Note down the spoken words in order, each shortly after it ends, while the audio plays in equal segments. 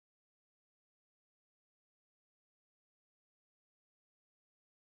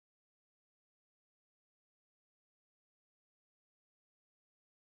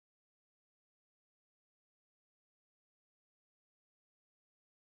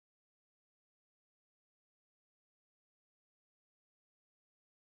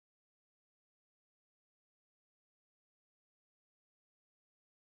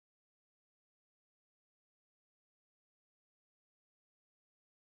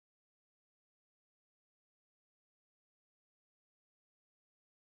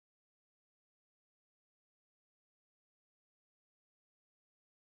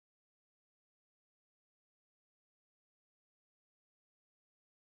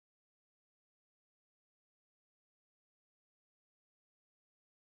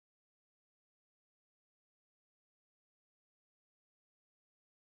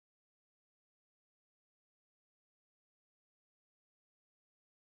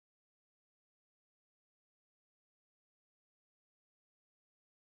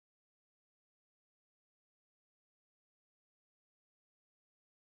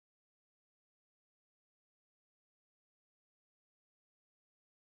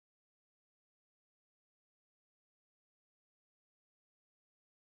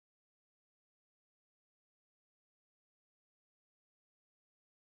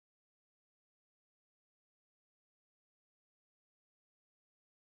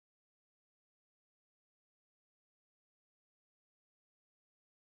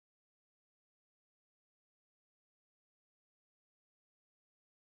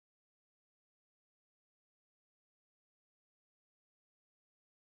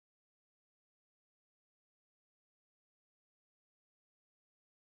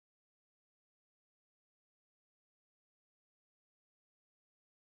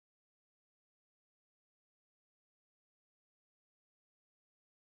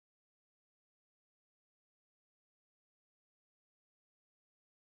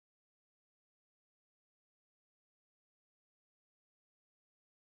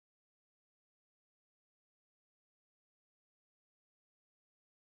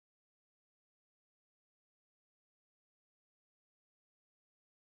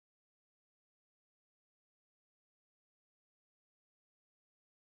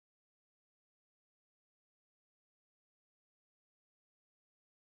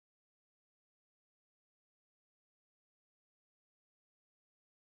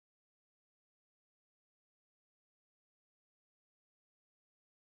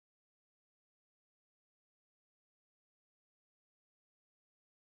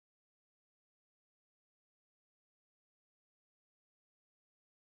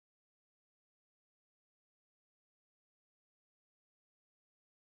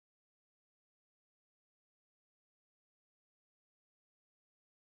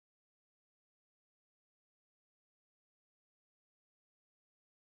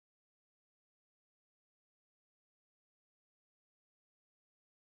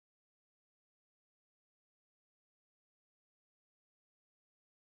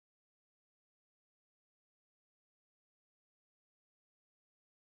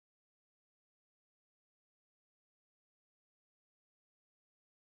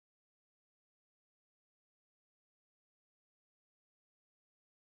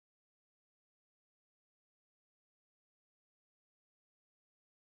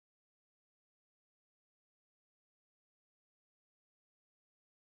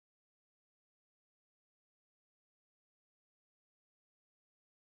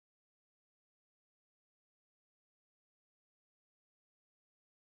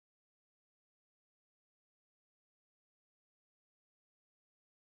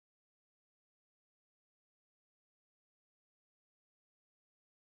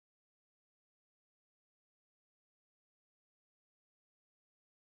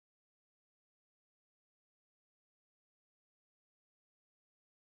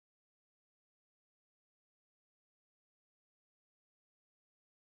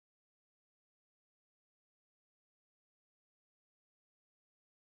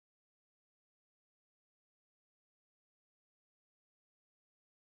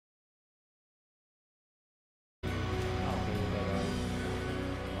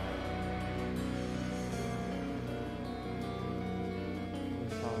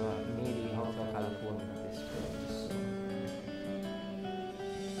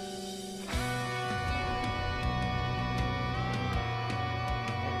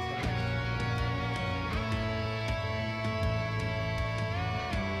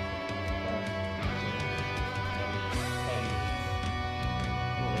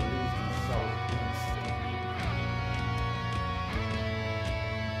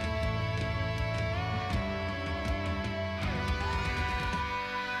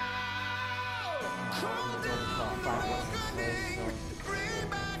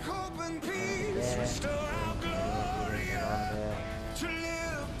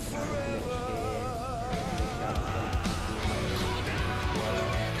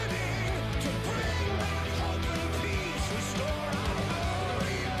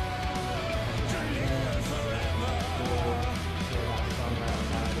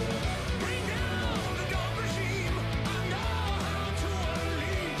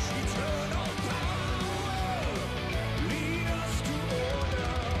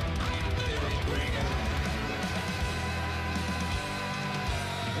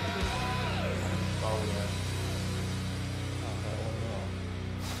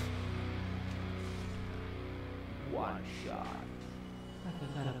One shot. Like I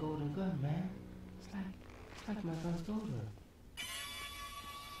got a golden gun, man. It's like my first order.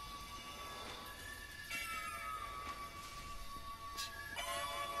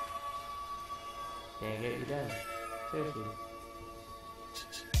 Can't get you done. Seriously.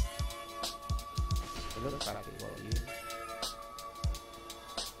 It looks like it won't you.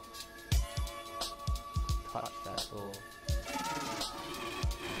 Touch that door.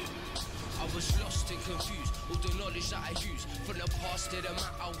 I was lost and confused, all the knowledge that I use from the past didn't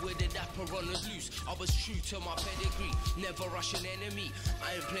matter with the dapper on the loose. I was true to my pedigree, never rush an enemy.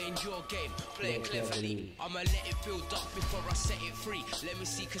 I ain't playing your game, playing cleverly. I'ma let it build up before I set it free. Let me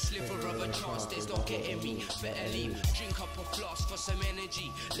seek a sliver of a chance, there's no getting me. Better leave, drink up a flask for some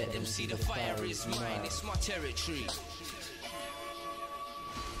energy. Let them see the fire is mine, it's my territory.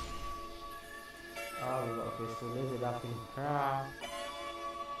 Oh, we got a crystal lizard up in crap.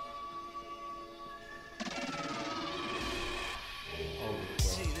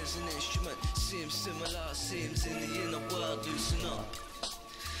 Seen as an instrument, seems similar, seems in the inner world, loosen up.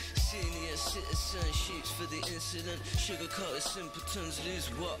 Senior citizen shoots for the incident, sugar-coated simpletons lose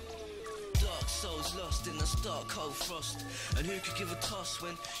what? Dark souls lost in the stark cold frost. And who could give a toss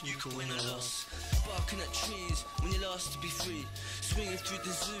when you can win a loss? Barking at trees when you're last to be free. Swinging through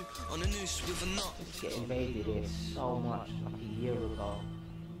the zoo on a noose with a knot. Let's get invaded here so much like a year ago.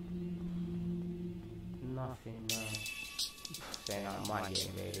 Nothing, no. Saying I might get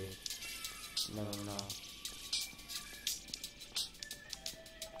invaded. No.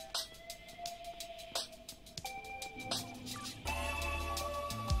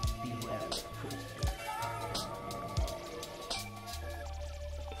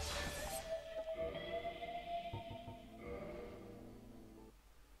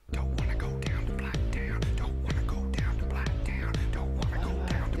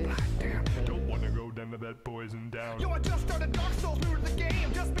 That poison down. Yo, I just started Dark Souls, new to the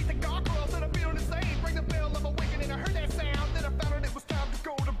game. Just beat the gargoyles and I'm feeling insane. Ring the bell of awakening, I heard that sound. Then I found out it was time to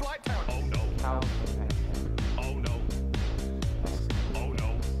go to Blighttown. Oh no. Oh no. Oh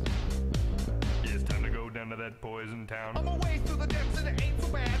no. It's time to go down to that poison town. On my way through the depths and it ain't so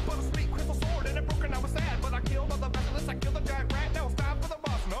bad. But a sweet crystal sword and it broke and I was sad. But I killed all the basilisk, I killed the giant rat. Now it's time for the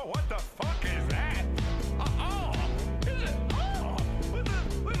boss. No, what the fuck is that? Is it? With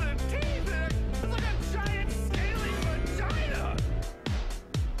the teeth in it. It's like a giant scaly vagina.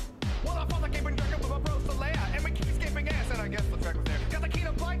 Well, I fought the Caping Dragon with my bro Solea, and we keep escaping ass, and I guess the track was there. Got the key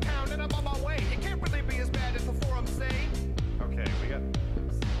to Blighttown, and I'm on my way. It can't really be as bad as before, I'm saying. Okay, we got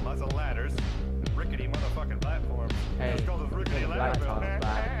lots of ladders, rickety motherfucking platforms. Hey, let's call this rickety ladder.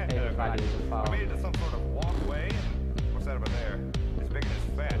 We made it to some sort of walkway. What's that over there? It's big and it's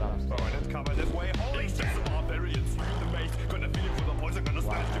fat. Oh, and it's coming this way. Holy shit! Barbarians, swing the mace. Gonna feel you for the poison, gonna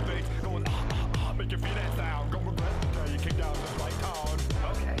smash your face. Going make you feel that sound. Go regress until you kick down the Blighttown.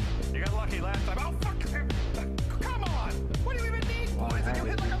 Okay, you got lucky last time. Oh fuck! Come on! What do you even need poison? You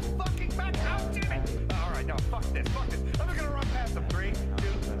hit like a fucking match out, Jimmy. All right, no, fuck this. I'm just gonna run past them. 3, 2,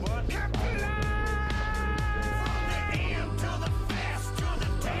 1. Capitalize!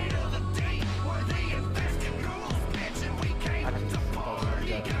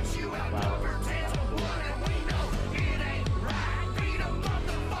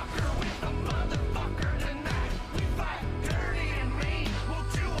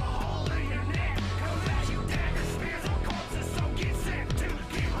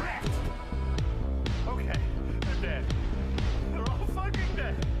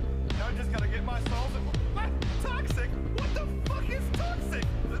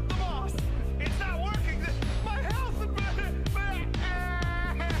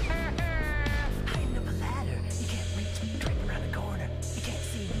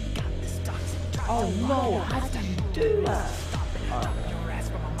 Oh no, how did you do that? I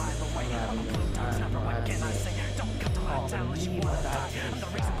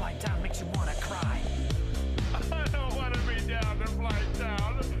don't want to be down to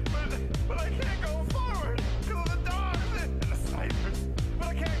Blighttown, but I can't go forward because of the dogs and the snipers. But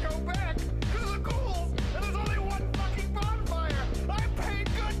I can't go back because of the ghouls.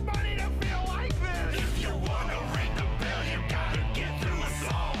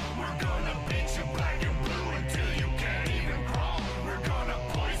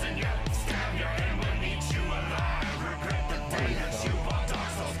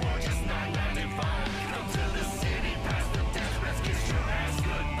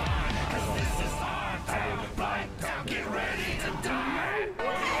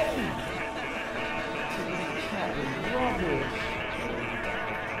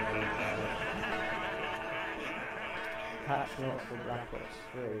 patch note for Black Ops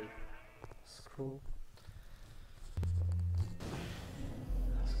 3. That's cool.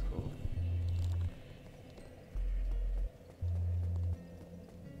 That's cool.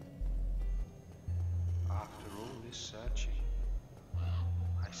 After all this searching,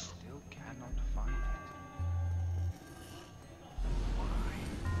 I still cannot find it.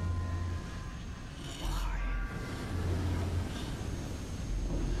 Why?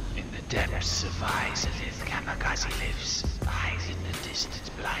 In the depths of Izalith, Kamikaze lives. Eyes in the distance,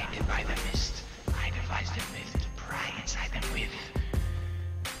 blinded by the mist. I devised a myth to pry inside them with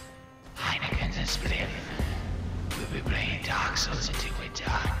Heinekens and Spliff. We'll be playing Dark Souls until we're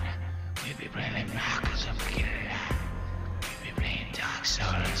done. We'll be playing Marcus of Killer. We'll be playing Dark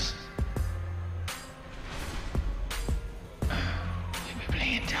Souls. We'll be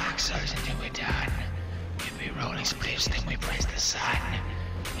playing Dark Souls until we're done. We'll be rolling spliffs, then we press the sun.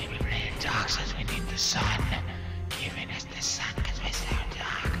 We'll be playing Dark Souls, we need the sun. Giving us the sun cause we're so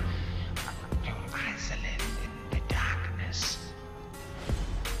dark. Isolate in the darkness.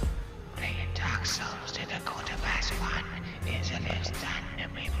 Playing Dark Souls to the 1:15. Izalith's done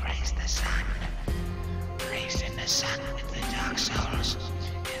and we praise the sun. Praising the sun with the Dark Souls.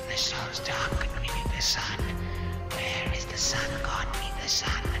 If the soul's dark and we need the sun. Where is the sun gone? Need the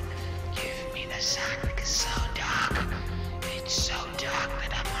sun. Give me the sun cause it's so dark. It's so dark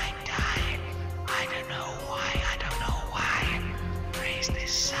that I might die. I don't know why, I don't know why. Praise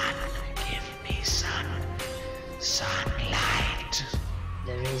this sun, give me sun. Sunlight.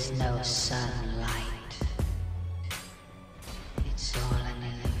 There is no sunlight. It's all an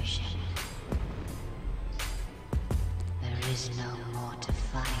illusion. There is no more to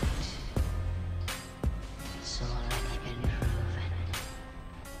fight. It's already been proven.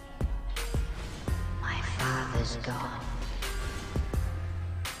 My father's gone.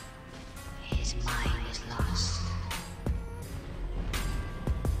 His mind is lost.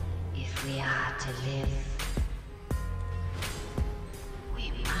 If we are to live,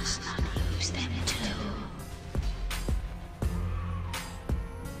 we must not lose them too.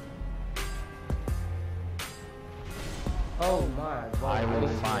 Oh my, wow, I will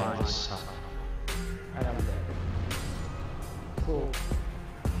this is find mine. the sun. And I'm dead. Cool.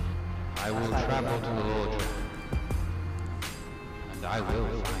 I will travel to the Lord, and I will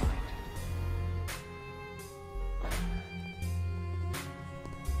find it.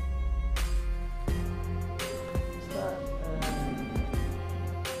 Is that,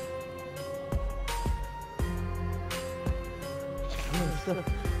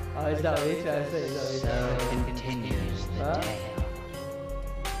 oh, is that what you're trying to say? Is that what you're So trying to say? continues the Huh? tale.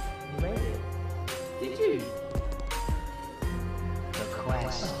 You made it? Did you? The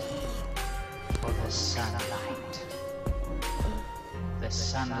quest for the sunlight. The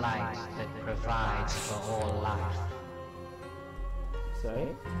sunlight that provides for all life. Sorry?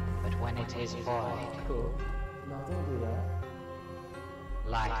 But when it is void, Cool. No, don't do that.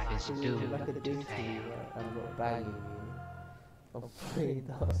 life is Because doomed like a to dick to you, fail. right? I'm not banging you. I'm playing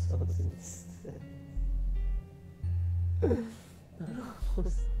Dark Souls instead.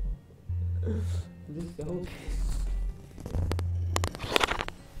 Just okay.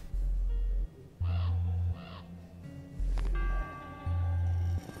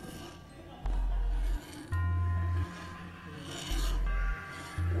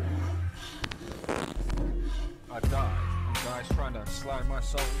 I died, and guys trying to slide my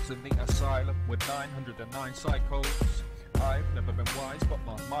souls in the asylum with 909 cycles. I've never been wise, but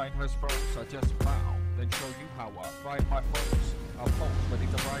my mind has froze. I just bow, then show you how I fight my foes. I pose, ready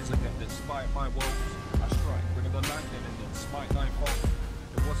to rise again despite my woes. I strike, bringing the lightning and then smite ninefold.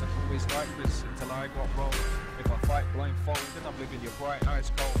 It wasn't always like this until I got rolled. If I fight blindfold, then I'm leaving your bright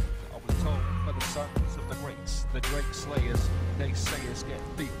eyes cold. I was told by the sons of the greats, the Drake slayers. They sayers get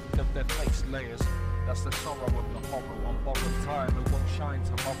beat of their face layers. That's the sorrow of the horror on borrowed time. It won't shine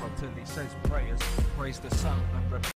tomorrow till he says prayers. Praise the sun and